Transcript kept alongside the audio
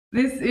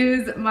This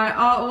is my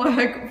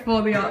artwork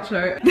for the art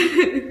show.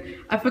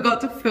 I forgot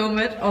to film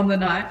it on the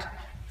night,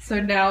 so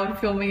now I'm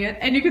filming it.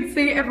 And you can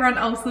see everyone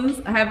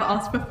else's. I have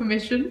asked for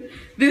permission.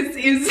 This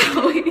is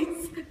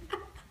Zoe's.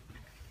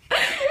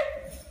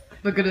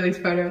 Look at these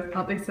photos.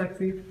 Aren't they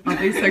sexy? Aren't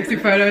these sexy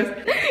photos?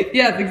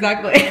 Yes,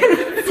 exactly.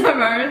 So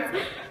parents,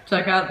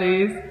 check out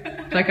these.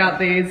 Check out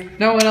these.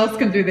 No one else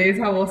can do these.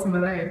 How awesome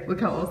are they? Look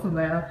how awesome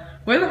they are.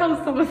 Where the hell is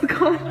Thomas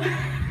gone?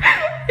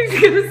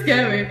 He's gonna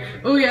scare me.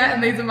 Oh yeah,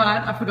 and these are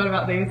mine. I forgot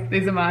about these.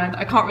 These are mine.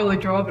 I can't really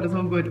draw, but it's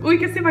all good. Oh, you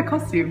can see my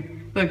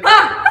costume. Look.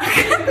 Ah!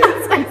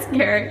 That's so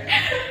scary.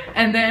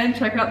 And then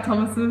check out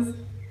Thomas's.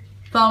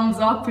 Thumbs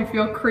up if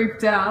you're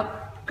creeped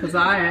out, because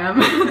I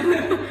am.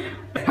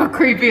 How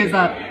creepy is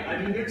that? I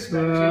didn't expect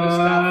you to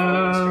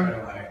start filming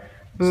straight away.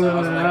 So I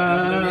was like,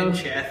 I'm in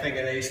chair thing,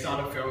 and then he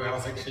started filming. I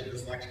was like, shit,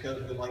 this is actually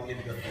gonna be like in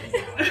the thing.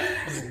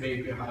 This is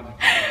me behind the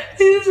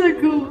This is so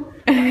cool.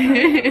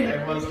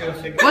 Everyone's gonna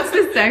think. What's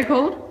this day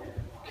called?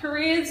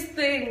 Careers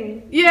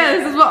thing. Yeah,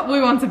 this is what we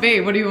want to be.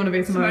 What do you want to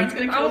be, Simone?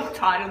 Simone's gonna kill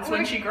Titans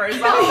when she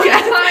grows up.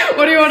 Yeah.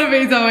 What do you want to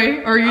be, Zoe?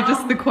 Or are you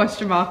just the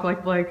question mark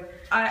like Blake?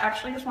 I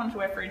actually just wanted to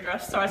wear free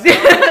dress, so I saw the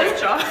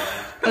picture.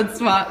 That's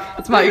smart.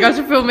 That's smart. You guys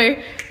should film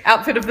me.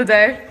 Outfit of the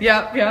day.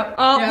 Yep, yep.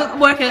 Oh, yep.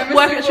 work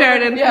at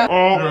Sheridan. Yeah.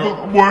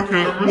 Work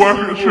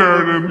at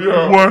Sheridan.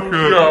 Work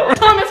it.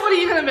 Thomas, what are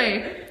you gonna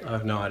be? I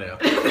have no idea.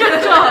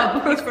 Good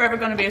job. Who's forever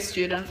gonna be a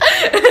student?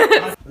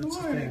 That's the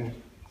thing.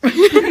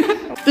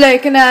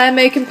 Blake and I are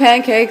making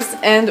pancakes,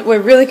 and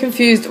we're really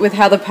confused with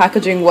how the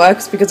packaging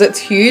works because it's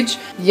huge,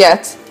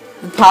 yet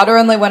the powder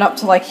only went up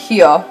to like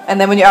here,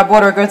 and then when you add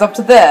water it goes up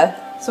to there.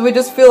 So we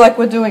just feel like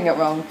we're doing it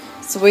wrong.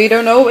 So we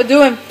don't know what we're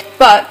doing.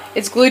 But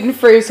it's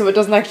gluten-free, so it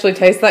doesn't actually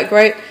taste that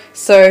great.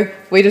 So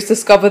we just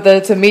discovered that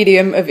it's a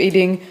medium of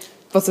eating,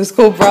 what's this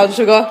called, brown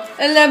sugar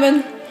and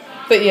lemon.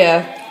 But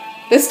yeah,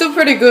 they're still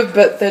pretty good,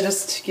 but they're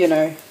just, you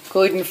know,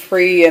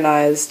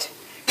 gluten-free-anized.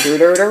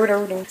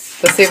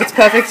 Let's see if it's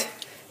perfect.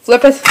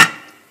 Flip it.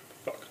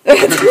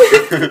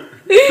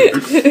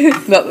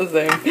 Not the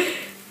same.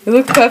 They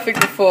looked perfect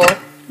before.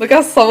 Look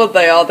how solid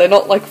they are. They're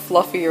not like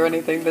fluffy or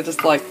anything. They're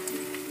just like...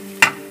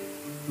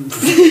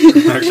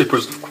 I actually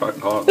pushed quite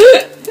hard.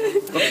 What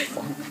the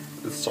fuck?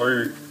 It's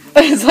so...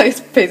 It's like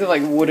a piece of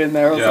like wood in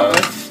there or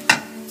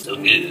something. So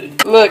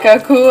good. Look how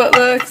cool it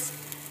looks.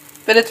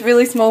 But it's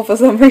really small for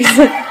some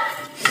reason.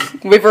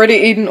 We've already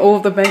eaten all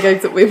of the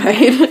pancakes that we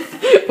made.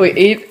 We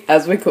eat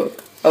as we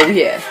cook. Oh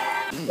yeah.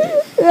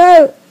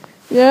 No.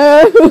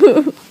 No.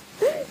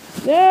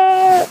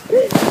 No.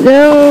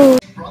 No.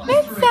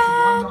 Lisa,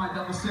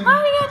 what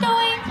are you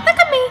doing? Look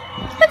at me.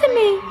 Look at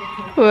me.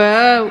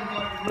 Whoa.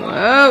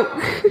 Whoa.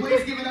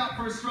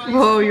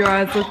 Whoa, your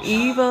eyes look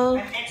evil.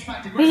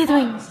 What are you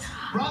doing?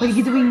 What are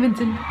you doing,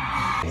 Minton?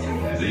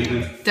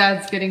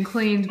 Dad's getting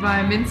cleaned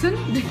by Minton.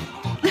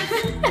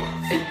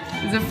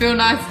 Does it feel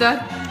nice,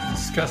 Dad?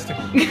 Disgusting.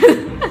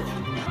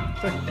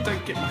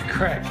 don't get my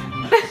crack.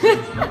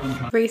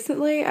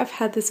 Recently, I've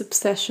had this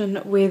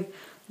obsession with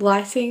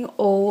lighting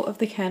all of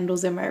the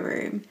candles in my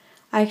room.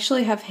 I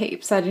actually have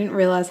heaps. I didn't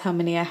realize how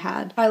many I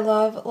had. I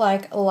love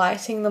like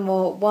lighting them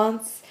all at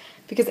once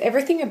because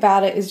everything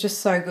about it is just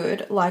so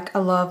good. Like I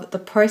love the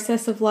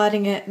process of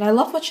lighting it, and I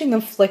love watching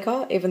them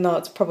flicker even though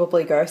it's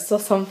probably ghosts or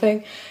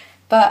something.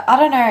 But I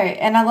don't know,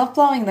 and I love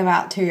blowing them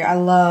out too. I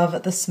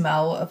love the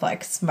smell of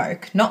like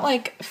smoke. Not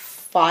like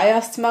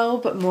fire smell,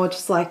 but more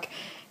just like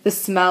the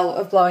smell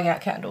of blowing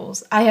out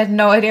candles. I had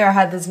no idea I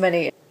had this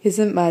many.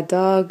 Isn't my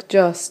dog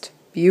just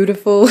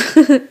beautiful?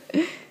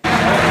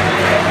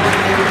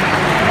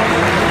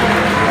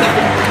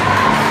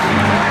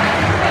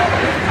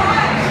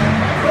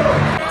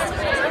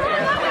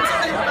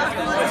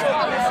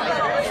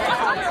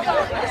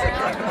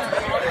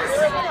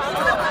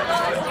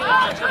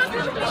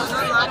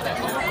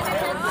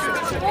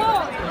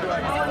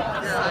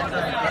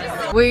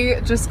 We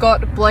just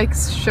got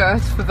Blake's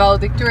shirt for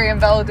valedictory, and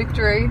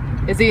valedictory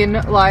is in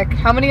like,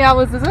 how many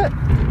hours is it?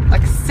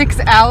 Like 6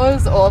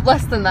 hours or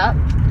less than that,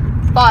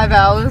 5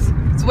 hours.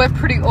 So we're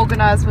pretty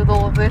organized with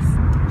all of this.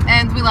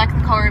 And we like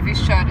the color of his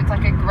shirt. It's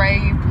like a grey,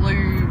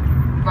 blue,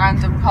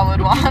 random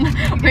colored one.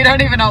 We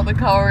don't even know what the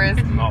color is.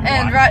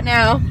 And right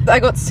now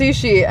I got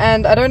sushi,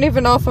 and I don't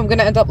even know if I'm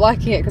gonna end up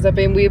liking it because I've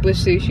been weird with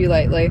sushi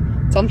lately.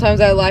 Sometimes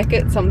I like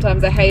it,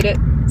 sometimes I hate it.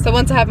 So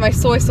once I have my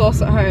soy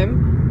sauce at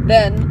home,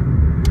 then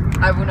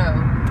I will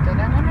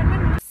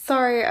know.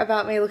 Sorry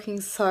about me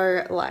looking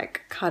so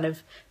like kind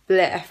of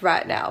bleh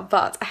right now,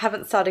 but I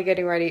haven't started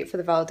getting ready for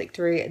the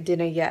valedictory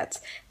dinner yet.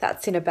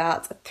 That's in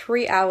about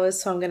 3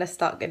 hours, so I'm going to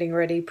start getting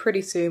ready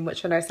pretty soon,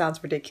 which I know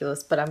sounds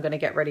ridiculous, but I'm going to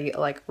get ready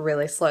like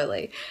really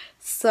slowly.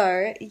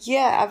 So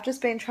yeah, I've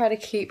just been trying to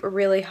keep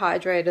really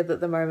hydrated at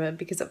the moment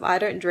because if I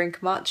don't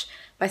drink much,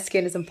 my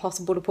skin is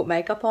impossible to put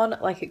makeup on.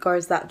 Like it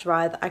goes that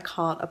dry that I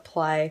can't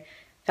apply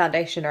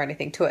foundation or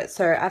anything to it.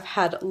 So I've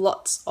had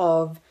lots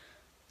of,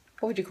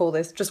 what would you call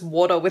this? Just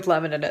water with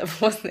lemon in it.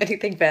 It wasn't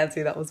anything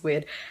fancy, that was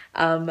weird.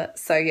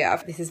 So yeah,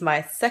 this is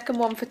my second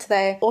one for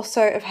today.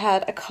 Also, I've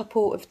had a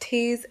couple of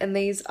teas, and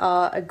these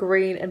are a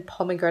green and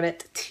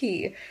pomegranate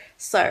tea.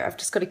 So I've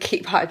just got to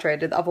keep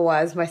hydrated,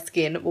 otherwise my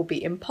skin will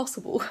be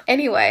impossible.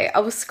 Anyway, I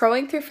was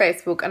scrolling through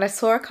Facebook and I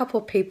saw a couple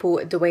of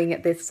people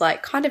doing this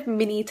like kind of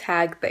mini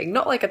tag thing,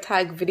 not like a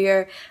tag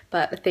video,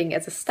 but a thing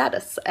as a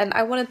status. And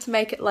I wanted to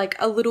make it like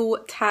a little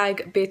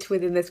tag bit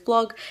within this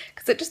vlog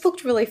because it just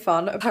looked really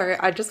fun. So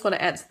I just want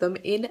to answer them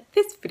in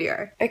this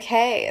video.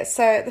 Okay,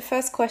 so the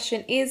first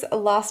question is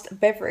last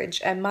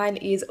beverage, and mine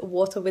is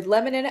water with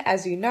lemon in it,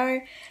 as you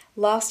know.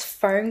 Last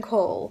phone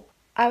call.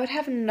 I would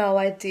have no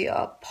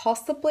idea.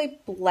 Possibly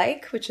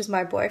Blake, which is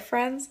my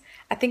boyfriend's.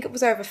 I think it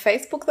was over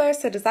Facebook though,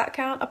 so does that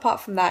count? Apart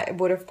from that, it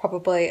would have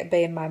probably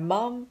been my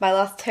mum. My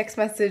last text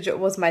message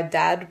was my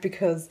dad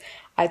because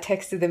I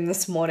texted him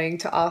this morning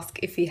to ask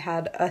if he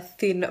had a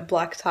thin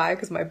black tie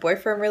because my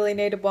boyfriend really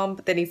needed one,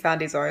 but then he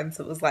found his own,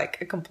 so it was like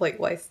a complete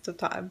waste of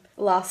time.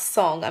 Last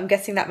song. I'm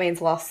guessing that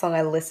means last song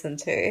I listened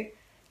to.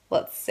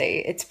 Let's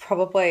see. It's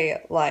probably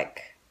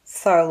like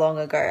so long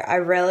ago. I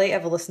rarely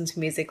ever listen to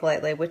music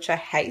lately, which I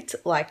hate.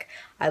 Like,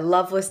 I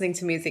love listening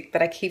to music,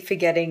 but I keep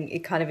forgetting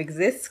it kind of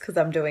exists because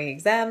I'm doing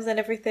exams and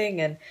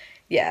everything. And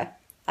yeah,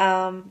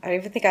 I don't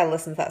even think I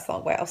listened to that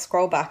song. Wait, I'll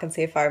scroll back and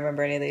see if I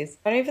remember any of these.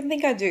 I don't even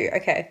think I do.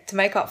 Okay, to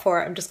make up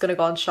for it, I'm just gonna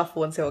go on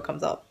shuffle and see what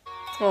comes up.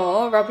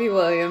 Oh, Robbie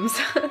Williams.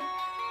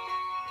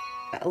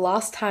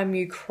 Last time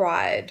you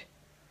cried.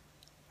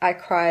 I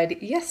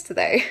cried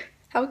yesterday.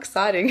 How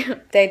exciting.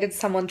 Dated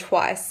someone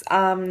twice.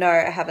 No,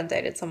 I haven't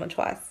dated someone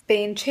twice.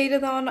 Been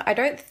cheated on? I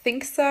don't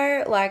think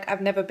so. Like, I've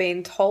never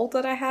been told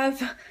that I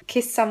have.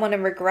 Kissed someone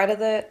and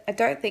regretted it? I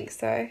don't think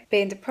so.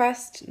 Been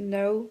depressed?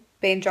 No.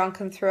 Been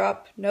drunk and threw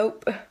up?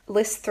 Nope.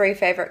 List 3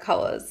 favorite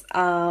colors.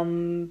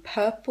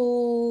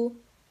 Purple,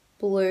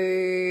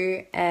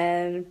 blue,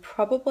 and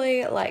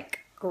probably like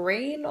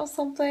green or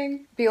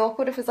something. Be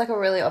awkward if it's like a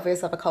really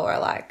obvious other color I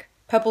like.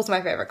 Purple's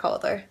my favorite color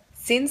though.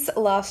 Since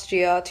last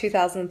year,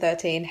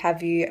 2013,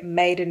 have you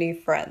made a new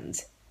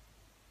friend?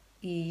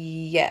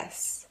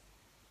 Yes.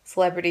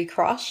 Celebrity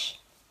crush?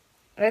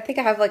 I don't think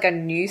I have like a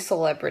new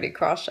celebrity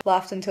crush.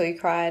 Laughed until you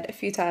cried? A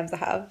few times I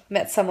have.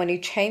 Met someone who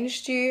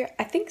changed you?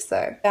 I think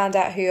so. Found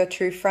out who your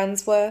true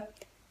friends were?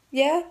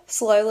 Yeah,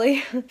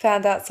 slowly.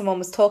 Found out someone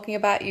was talking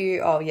about you?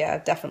 Oh yeah,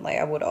 definitely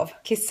I would have.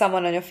 Kissed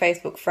someone on your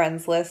Facebook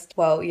friends list?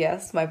 Well,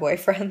 yes, my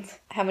boyfriend.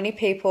 How many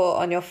people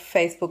on your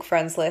Facebook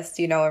friends list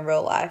do you know in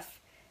real life?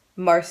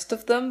 Most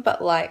of them,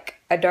 but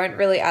like I don't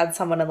really add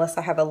someone unless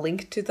I have a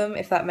link to them,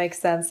 if that makes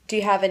sense. Do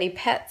you have any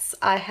pets?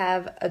 I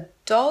have a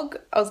dog.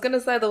 I was gonna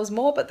say there was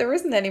more, but there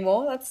isn't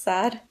anymore. That's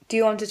sad. Do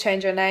you want to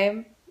change your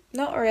name?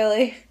 Not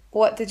really.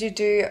 What did you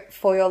do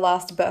for your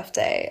last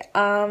birthday?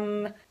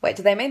 Wait,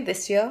 do they mean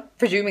this year?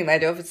 Presuming they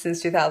do if it's since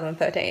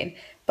 2013.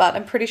 But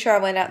I'm pretty sure I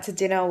went out to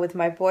dinner with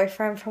my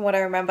boyfriend from what I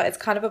remember. It's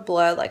kind of a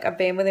blur. Like, I've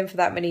been with him for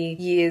that many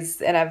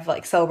years and I've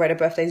like celebrated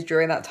birthdays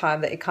during that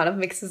time that it kind of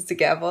mixes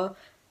together.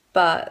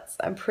 But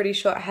I'm pretty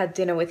sure I had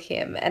dinner with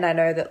him, and I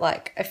know that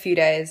like a few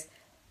days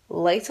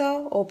later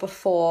or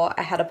before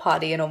I had a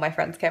party and all my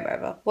friends came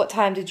over. What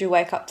time did you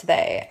wake up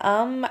today?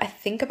 I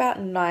think about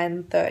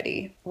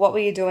 9:30. What were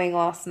you doing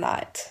last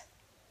night?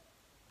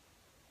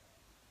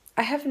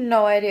 I have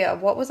no idea.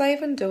 What was I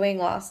even doing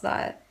last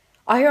night?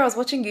 Oh yeah, I was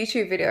watching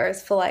YouTube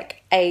videos for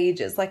like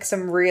ages, like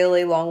some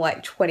really long,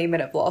 like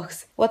 20-minute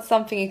vlogs. What's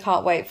something you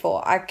can't wait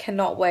for? I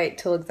cannot wait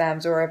till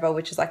exams are over,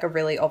 which is like a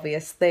really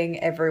obvious thing.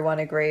 Everyone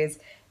agrees.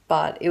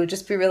 But it would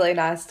just be really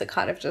nice to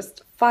kind of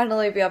just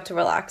finally be able to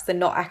relax and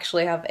not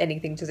actually have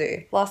anything to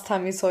do. Last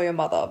time you saw your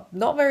mother?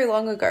 Not very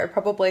long ago,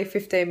 probably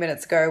 15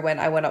 minutes ago when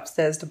I went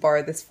upstairs to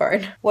borrow this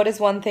phone. What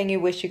is one thing you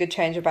wish you could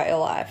change about your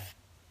life?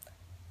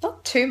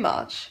 Not too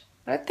much.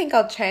 I don't think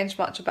I'll change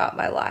much about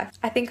my life.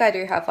 I think I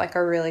do have like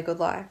a really good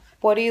life.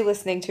 What are you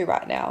listening to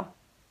right now?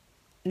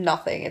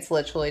 Nothing. It's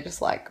literally just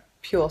like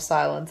pure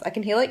silence. I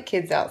can hear like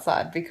kids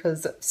outside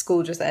because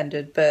school just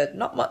ended, but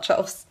not much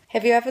else.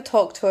 Have you ever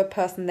talked to a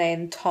person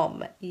named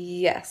Tom?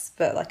 Yes,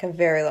 but like a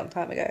very long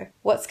time ago.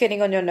 What's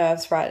getting on your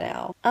nerves right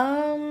now?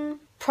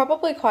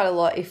 Probably quite a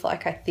lot if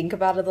like I think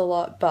about it a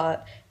lot,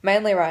 but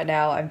mainly right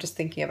now I'm just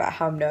thinking about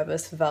how I'm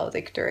nervous for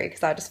valedictory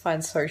because I just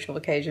find social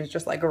occasions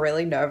just like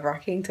really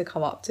nerve-wracking to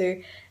come up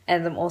to.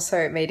 And I'm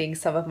also meeting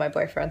some of my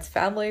boyfriend's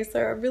families,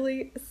 so I'm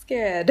really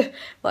scared.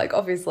 Like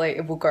obviously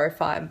it will go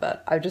fine,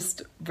 but I'm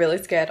just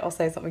really scared I'll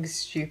say something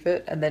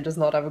stupid and then just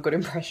not have a good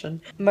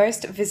impression.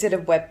 Most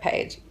visited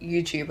webpage,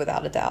 YouTube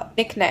without a doubt.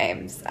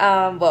 Nicknames,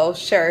 well,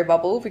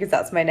 Sheribubble because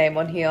that's my name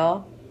on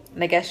here.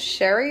 And I guess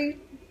Sherry?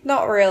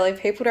 Not really.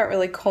 People don't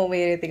really call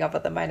me anything other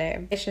than my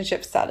name.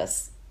 Relationship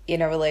status,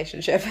 in a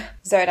relationship.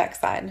 Zodiac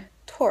sign,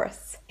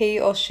 Taurus. He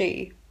or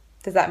she.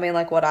 Does that mean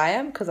like what I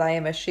am? Because I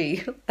am a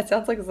she. That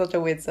sounds like such a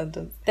weird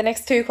sentence. The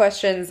next 2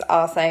 questions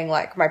are saying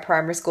like my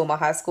primary school, my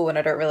high school, and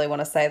I don't really want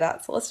to say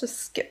that. So let's just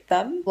skip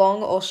them.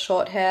 Long or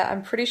short hair?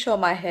 I'm pretty sure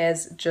my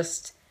hair's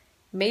just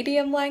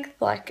medium length.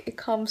 Like it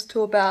comes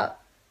to about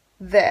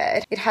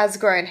there. It has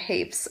grown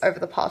heaps over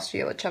the past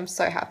year, which I'm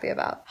so happy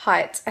about.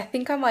 Height, I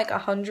think I'm like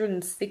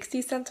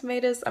 160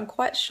 centimeters. I'm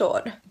quite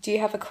short. Do you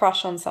have a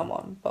crush on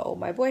someone? Well,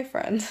 my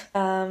boyfriend.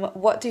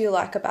 What do you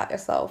like about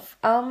yourself?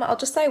 I'll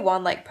just say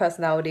one like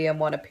personality and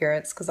one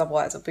appearance, because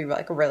otherwise it'll be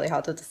like really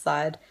hard to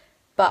decide.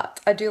 But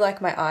I do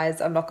like my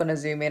eyes. I'm not going to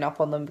zoom in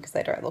up on them because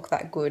they don't look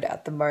that good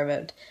at the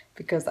moment,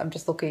 because I'm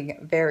just looking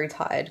very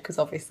tired because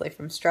obviously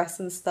from stress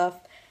and stuff.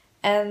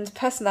 And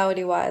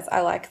personality wise,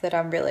 I like that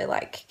I'm really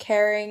like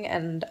caring,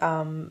 and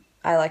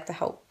I like to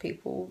help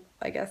people.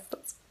 I guess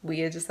that's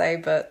weird to say,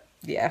 but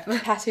yeah.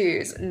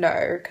 Tattoos,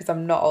 no, because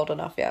I'm not old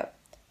enough yet.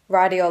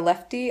 Righty or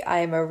lefty? I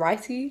am a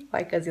righty,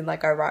 like as in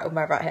like I write with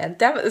my right hand.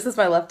 Damn it, this is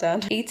my left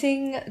hand.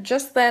 Eating,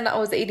 just then I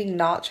was eating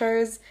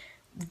nachos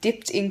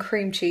dipped in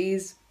cream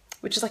cheese,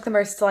 which is like the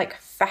most like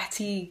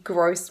fatty,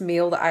 gross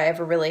meal that I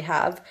ever really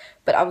have.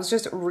 But I was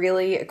just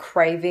really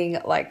craving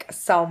like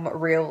some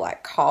real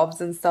like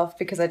carbs and stuff,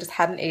 because I just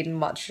hadn't eaten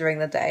much during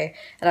the day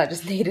and I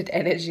just needed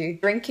energy.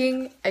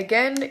 Drinking,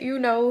 again, you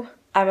know,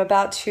 I'm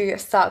about to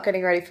start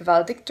getting ready for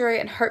valedictory,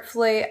 and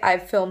hopefully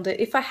I've filmed it.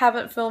 If I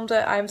haven't filmed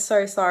it, I'm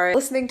so sorry.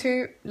 Listening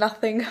to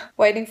nothing,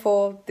 waiting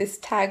for this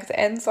tag to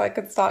end so I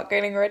can start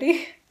getting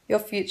ready. Your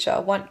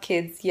future, want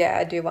kids? Yeah,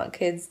 I do want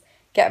kids.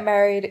 Get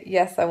married?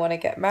 Yes, I want to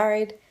get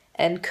married.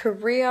 And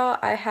career,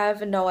 I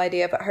have no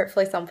idea, but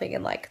hopefully something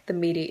in like the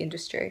media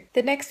industry.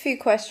 The next few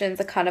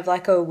questions are kind of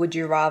like a would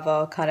you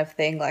rather kind of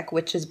thing, like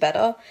which is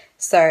better.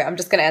 So I'm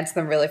just going to answer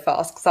them really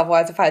fast, because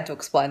otherwise if I had to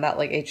explain that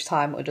like each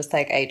time it would just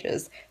take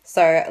ages.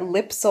 So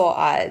lips or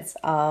eyes?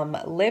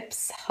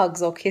 Lips,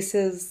 hugs or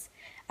kisses?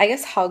 I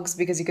guess hugs,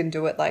 because you can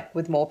do it like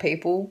with more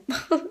people.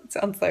 It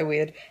sounds so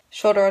weird.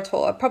 Shorter or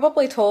taller?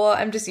 Probably taller.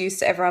 I'm just used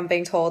to everyone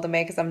being taller than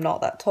me because I'm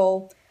not that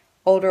tall.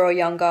 Older or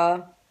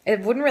younger?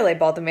 It wouldn't really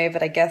bother me,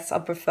 but I guess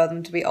I'd prefer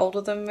them to be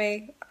older than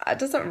me. It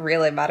doesn't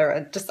really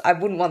matter. I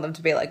wouldn't want them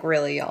to be like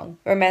really young.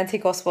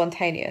 Romantic or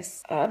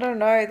spontaneous? I don't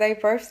know. They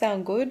both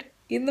sound good.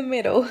 In the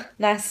middle.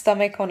 Nice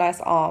stomach or nice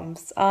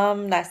arms?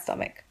 Nice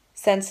stomach.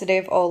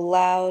 Sensitive or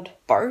loud?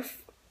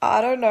 Both.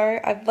 I don't know.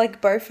 I like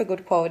both for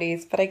good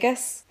qualities, but I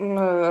guess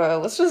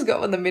let's just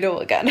go in the middle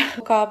again.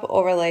 Hookup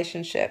or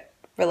relationship?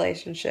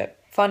 Relationship.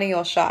 Funny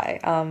or shy?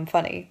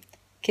 Funny.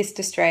 Kissed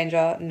a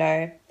stranger?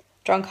 No.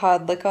 Drunk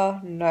hard liquor?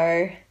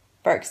 No.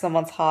 Broke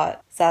someone's heart?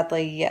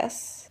 Sadly,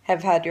 yes.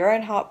 Have had your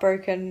own heart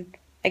broken?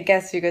 I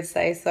guess you could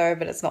say so,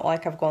 but it's not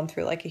like I've gone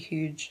through like a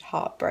huge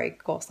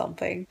heartbreak or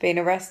something. Been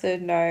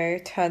arrested? No.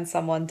 Turned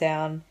someone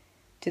down?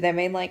 Do they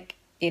mean like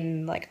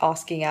in like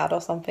asking out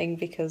or something?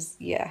 Because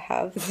yeah, I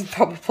have. This is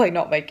probably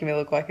not making me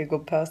look like a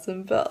good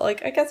person, but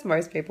like I guess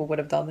most people would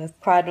have done this.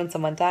 Cried when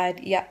someone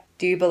died? Yeah.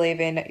 Do you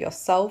believe in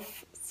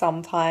yourself?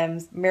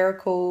 Sometimes.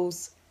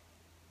 Miracles?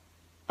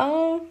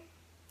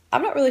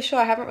 I'm not really sure.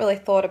 I haven't really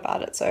thought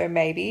about it, so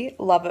maybe.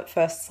 Love at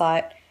first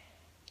sight?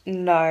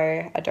 No,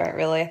 I don't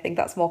really. I think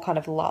that's more kind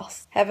of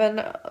lust.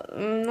 Heaven?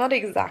 Not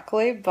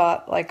exactly,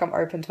 but like I'm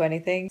open to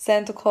anything.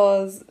 Santa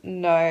Claus?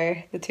 No.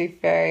 The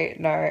Tooth Fairy?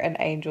 No. And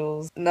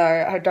angels? No,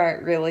 I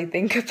don't really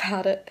think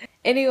about it.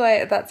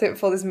 Anyway, that's it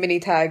for this mini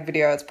tag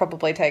video. It's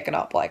probably taken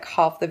up like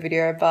half the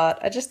video,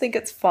 but I just think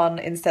it's fun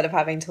instead of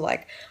having to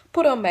like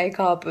put on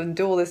makeup and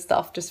do all this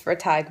stuff just for a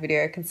tag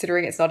video,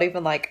 considering it's not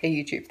even like a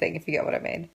YouTube thing, if you get what I mean.